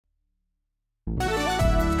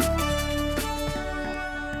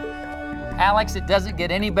Alex, it doesn't get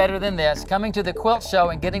any better than this, coming to the quilt show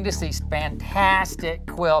and getting to see fantastic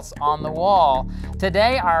quilts on the wall.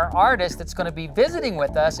 Today, our artist that's going to be visiting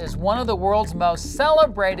with us is one of the world's most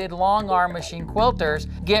celebrated long arm machine quilters.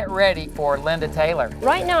 Get ready for Linda Taylor.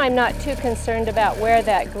 Right now, I'm not too concerned about where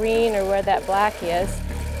that green or where that black is.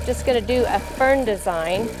 Just going to do a fern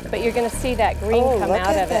design, but you're going to see that green come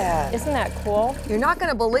out of it. Isn't that cool? You're not going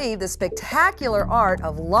to believe the spectacular art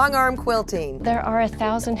of long arm quilting. There are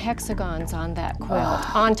 1,000 hexagons on that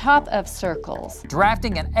quilt, on top of circles.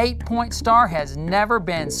 Drafting an 8-point star has never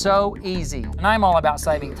been so easy. And I'm all about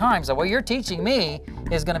saving time, so what you're teaching me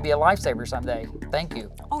is going to be a lifesaver someday. Thank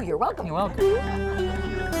you. Oh, you're welcome. You're welcome.